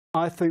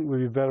I think we'd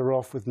be better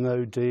off with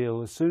no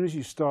deal. As soon as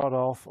you start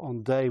off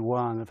on day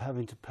one of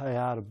having to pay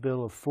out a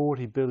bill of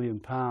 £40 billion,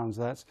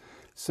 that's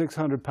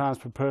 £600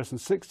 per person,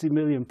 £60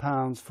 million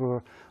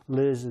for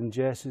Liz and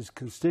Jess's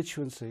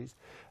constituencies,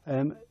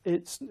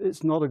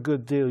 it's not a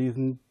good deal. You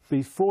can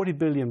be £40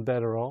 billion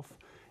better off.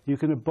 You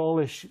can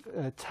abolish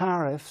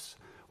tariffs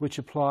which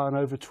apply on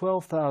over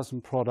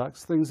 12,000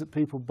 products, things that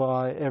people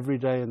buy every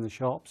day in the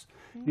shops.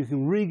 You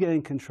can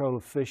regain control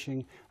of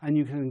fishing, and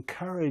you can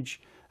encourage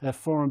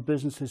foreign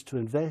businesses to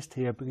invest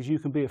here, because you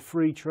can be a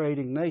free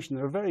trading nation.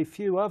 There are very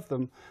few of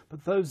them,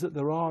 but those that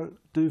there are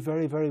do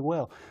very, very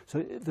well.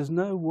 So there's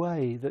no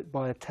way that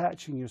by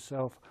attaching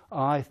yourself,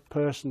 I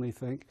personally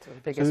think, to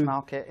the biggest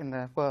market in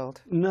the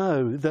world.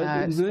 No,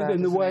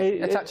 in the way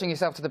attaching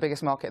yourself to the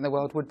biggest market in the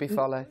world would be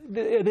folly.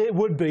 It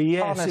would be,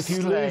 yes. Honestly,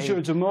 if you lose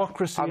your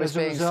democracy as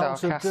a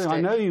result of doing.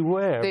 I know you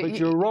were, but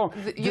you're wrong.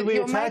 Do we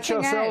attach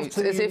ourselves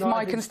to as if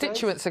my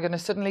constituents are going to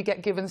suddenly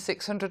get given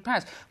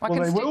 £600? My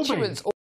constituents